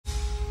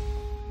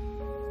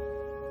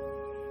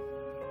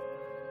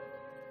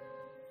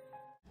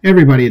Hey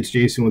everybody, it's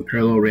Jason with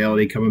Parallel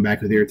Reality coming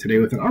back with you today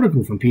with an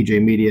article from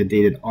PJ Media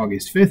dated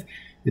August 5th.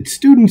 It's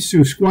students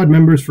sue squad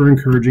members for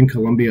encouraging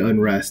Columbia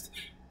unrest.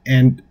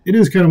 And it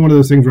is kind of one of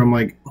those things where I'm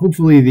like,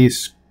 hopefully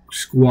these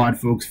squad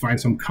folks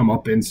find some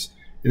comeuppance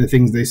in the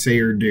things they say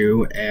or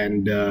do.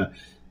 And,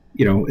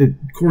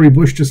 Cori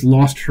Bush just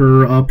lost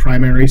her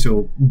primary,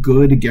 so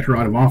good, get her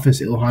out of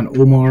office. Ilhan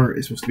Omar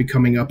is supposed to be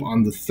coming up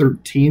on the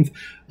 13th.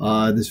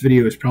 This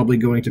video is probably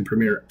going to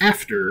premiere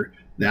after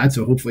that,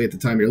 so hopefully at the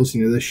time you're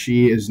listening to this,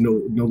 she is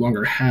no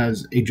longer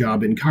has a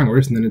job in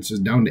Congress, and then it's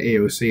just down to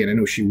AOC, and I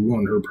know she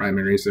won her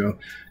primary, so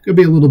could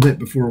be a little bit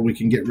before we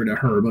can get rid of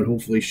her, but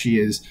hopefully she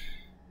is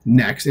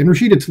next. And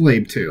Rashida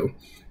Tlaib, too.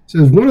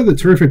 Says, one of the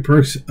terrific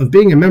perks of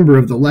being a member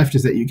of the left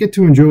is that you get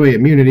to enjoy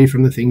immunity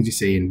from the things you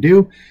say and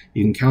do.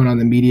 You can count on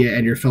the media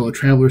and your fellow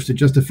travelers to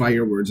justify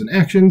your words and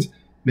actions,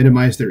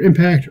 minimize their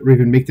impact, or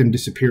even make them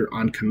disappear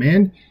on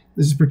command.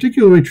 This is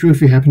particularly true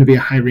if you happen to be a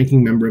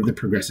high-ranking member of the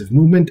progressive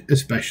movement,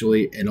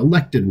 especially an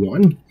elected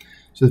one.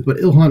 Says, but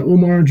Ilhan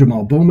Omar,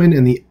 Jamal Bowman,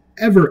 and the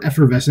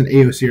ever-effervescent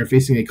AOC are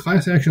facing a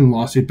class-action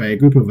lawsuit by a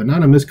group of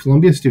anonymous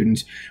Columbia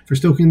students for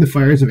stoking the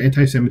fires of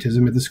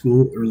anti-Semitism at the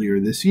school earlier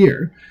this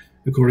year.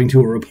 According to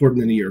a report in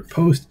the New York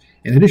Post,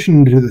 in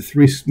addition to the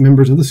 3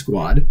 members of the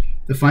squad,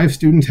 the 5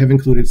 students have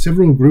included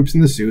several groups in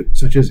the suit,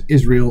 such as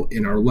Israel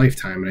in Our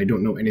Lifetime. And I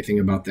don't know anything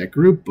about that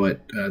group, but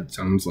it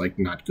sounds like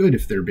not good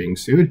if they're being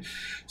sued. It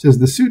says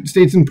the suit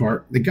states in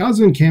part, the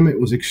Gaza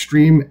encampment was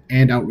extreme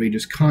and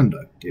outrageous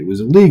conduct. It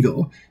was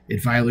illegal.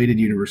 It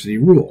violated university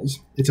rules.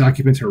 Its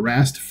occupants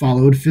harassed,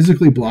 followed,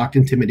 physically blocked,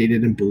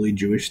 intimidated, and bullied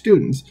Jewish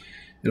students.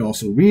 It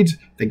also reads,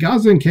 the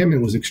Gaza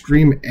encampment was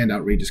extreme and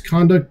outrageous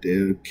conduct.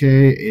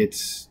 Okay,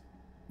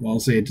 I'll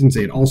say it didn't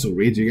say it also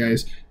reads, you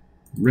guys.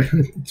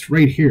 It's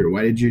right here.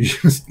 Why did you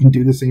just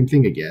do the same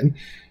thing again?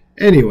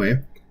 Anyway,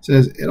 it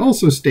says, it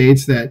also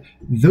states that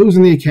those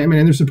in the encampment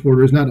and their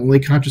supporters not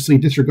only consciously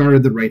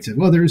disregarded the rights of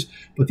others,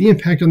 but the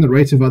impact on the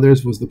rights of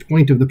others was the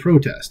point of the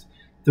protest.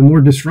 The more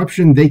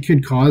disruption they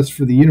could cause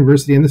for the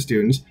university and the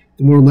students,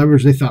 the more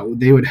leverage they thought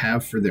they would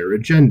have for their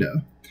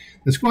agenda.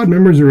 The squad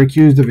members are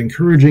accused of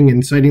encouraging and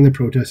inciting the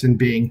protests and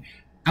being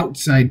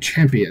outside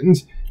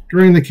champions.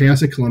 During the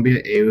chaos at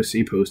Columbia,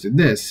 AOC posted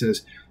this.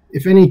 Says,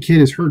 if any kid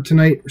is hurt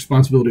tonight,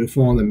 responsibility will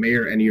fall on the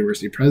mayor and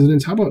university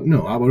presidents. How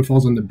about it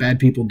falls on the bad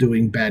people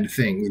doing bad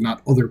things,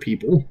 not other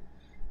people?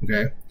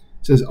 Okay. It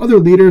says, other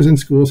leaders in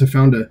schools have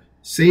found a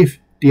safe,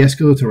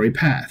 de-escalatory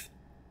path.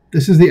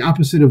 This is the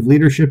opposite of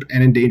leadership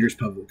and endangers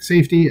public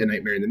safety, a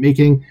nightmare in the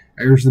making.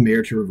 I urge the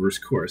mayor to reverse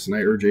course, and I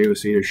urge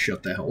AOC to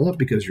shut the hell up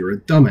because you're a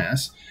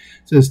dumbass.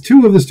 It says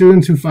 2 of the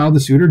students who filed the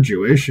suit are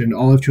Jewish, and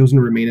all have chosen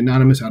to remain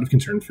anonymous out of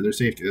concern for their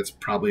safety. That's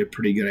probably a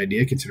pretty good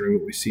idea considering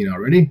what we've seen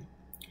already.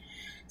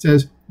 It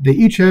says, they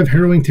each have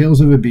harrowing tales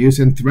of abuse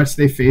and threats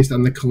they faced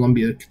on the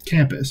Columbia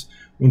campus.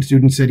 One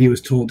student said he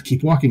was told,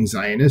 keep walking,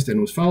 Zionist, and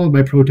was followed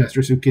by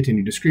protesters who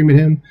continued to scream at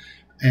him.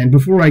 And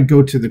before I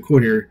go to the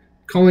quote here,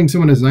 calling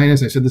someone a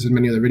Zionist, I said this in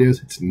many other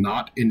videos, it's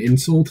not an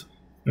insult.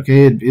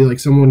 Okay, it'd be like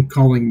someone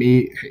calling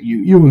me,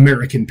 you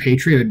American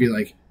patriot. I'd be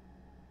like,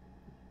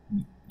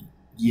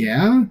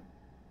 yeah?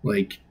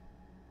 Like,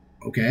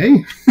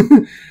 okay?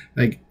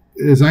 Like,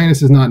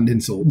 Zionist is not an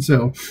insult,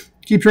 so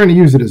keep trying to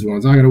use it as one.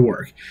 It's not going to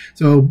work.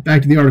 So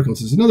back to the article. It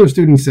says, another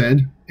student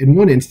said, in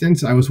one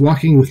instance, I was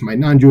walking with my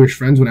non-Jewish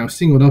friends when I was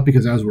singled out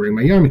because I was wearing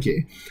my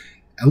yarmulke.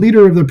 A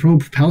leader of the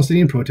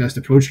pro-Palestinian protest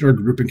approached our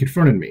group and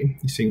confronted me.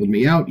 He singled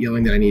me out,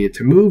 yelling that I needed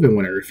to move, and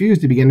when I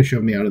refused, he began to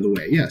shove me out of the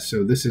way. Yes,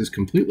 so this is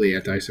completely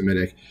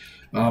anti-Semitic.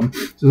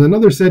 So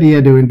another said he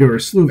had to endure a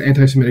slew of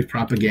anti-Semitic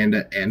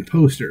propaganda and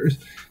posters.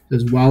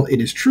 Says, while it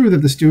is true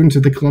that the students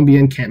at the Columbia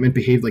encampment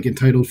behaved like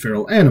entitled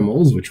feral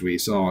animals, which we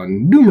saw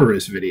in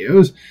numerous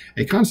videos,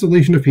 a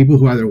constellation of people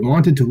who either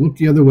wanted to look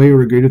the other way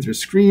or agreed with their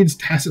screeds,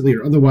 tacitly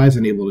or otherwise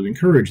unable to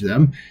encourage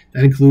them,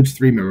 that includes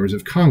 3 members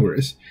of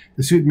Congress.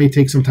 The suit may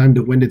take some time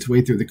to wend its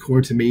way through the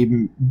courts and may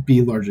even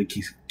be largely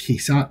chaotic.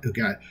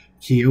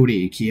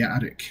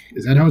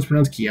 Is that how it's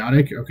pronounced?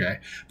 Chaotic? Okay.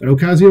 But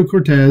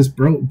Ocasio-Cortez,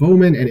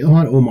 Bowman, and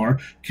Ilhan Omar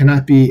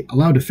cannot be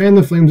allowed to fan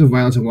the flames of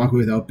violence and walk away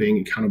without being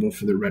accountable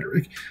for their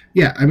rhetoric.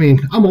 Yeah, I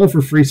mean, I'm all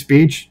for free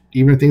speech,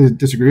 even if things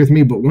disagree with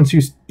me, but once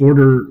you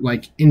border,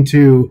 like,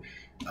 into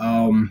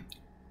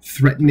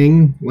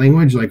threatening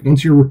language, like,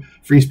 once your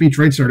free speech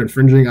rights start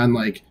infringing on,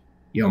 like,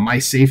 my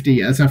safety,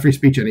 yeah, that's not free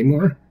speech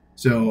anymore.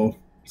 So,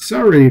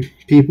 sorry,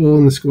 people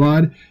in the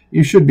squad,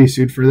 you should be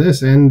sued for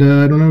this, and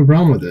I don't have a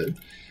problem with it.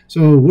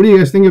 So what do you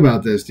guys think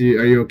about this?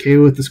 Are you okay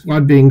with the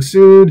squad being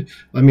sued?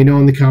 Let me know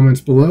in the comments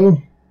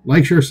below.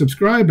 Like, share,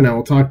 subscribe, and I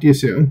will talk to you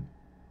soon.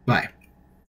 Bye.